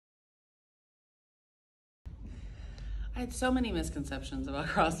I had so many misconceptions about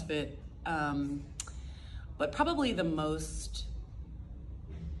CrossFit, but probably the most,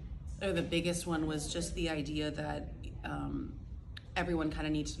 or the biggest one was just the idea that everyone kind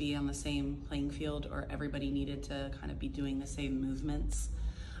of needs to be on the same playing field, or everybody needed to kind of be doing the same movements,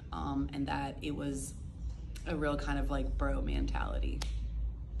 and that it was a real kind of like bro mentality.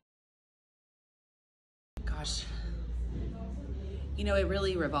 Gosh, you know, it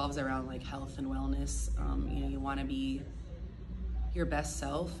really revolves around like health and wellness. You know, you want to be your best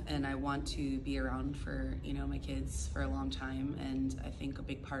self, and I want to be around for, you know, my kids for a long time, and I think a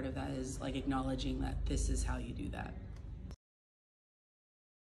big part of that is like acknowledging that this is how you do that.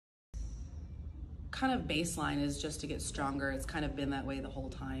 Kind of baseline is just to get stronger. It's kind of been that way the whole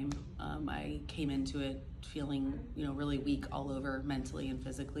time. I came into it feeling, you know, really weak all over, mentally and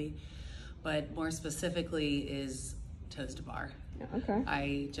physically, but more specifically is toes to bar. Okay.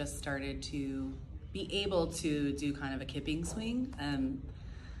 I just started to be able to do kind of a kipping swing.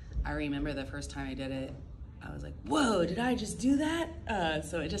 I remember the first time I did it, I was like, whoa, did I just do that?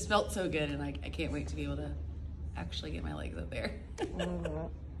 So it just felt so good, and I can't wait to be able to actually get my legs up there. I love that.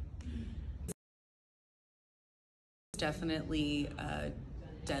 Definitely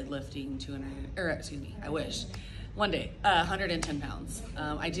deadlifting 200, or excuse me, I wish. One day, 110 pounds.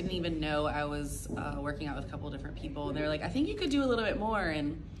 I didn't even know. I was working out with a couple different people, and they were like, I think you could do a little bit more.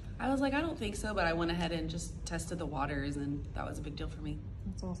 And I was like, I don't think so, but I went ahead and just tested the waters, and that was a big deal for me.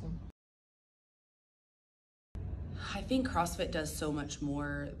 That's awesome. I think CrossFit does so much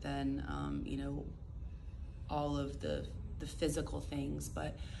more than, you know, all of the physical things,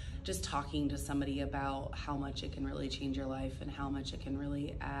 but just talking to somebody about how much it can really change your life and how much it can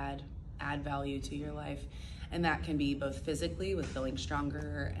really add value to your life. And that can be both physically with feeling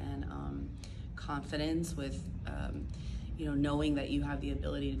stronger, and confidence with, you know, knowing that you have the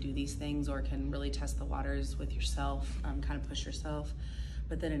ability to do these things, or can really test the waters with yourself, kind of push yourself.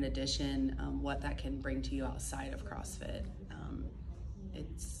 But then in addition, what that can bring to you outside of CrossFit.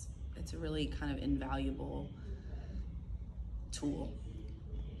 It's a really kind of invaluable tool.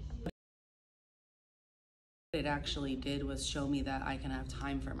 What it actually did was show me that I can have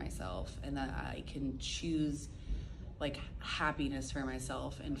time for myself, and that I can choose like happiness for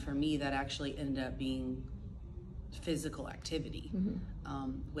myself. And for me, that actually ended up being physical activity,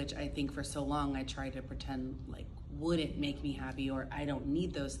 which I think for so long I tried to pretend like wouldn't make me happy, or I don't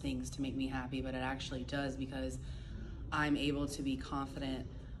need those things to make me happy, but it actually does, because I'm able to be confident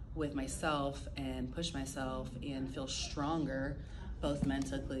with myself and push myself and feel stronger, both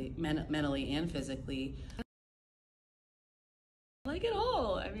mentally and physically. I like it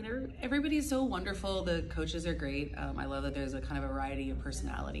all. I mean, everybody's so wonderful. The coaches are great. I love that there's a kind of a variety of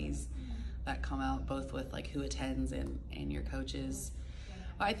personalities that come out, both with like who attends and your coaches.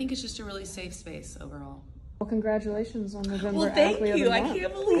 I think it's just a really safe space overall. Well, congratulations on November. Well, thank Athlete you. of the I Month.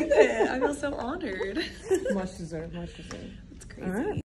 can't believe it. I feel so honored. Much deserved, much deserved. It's crazy. All right.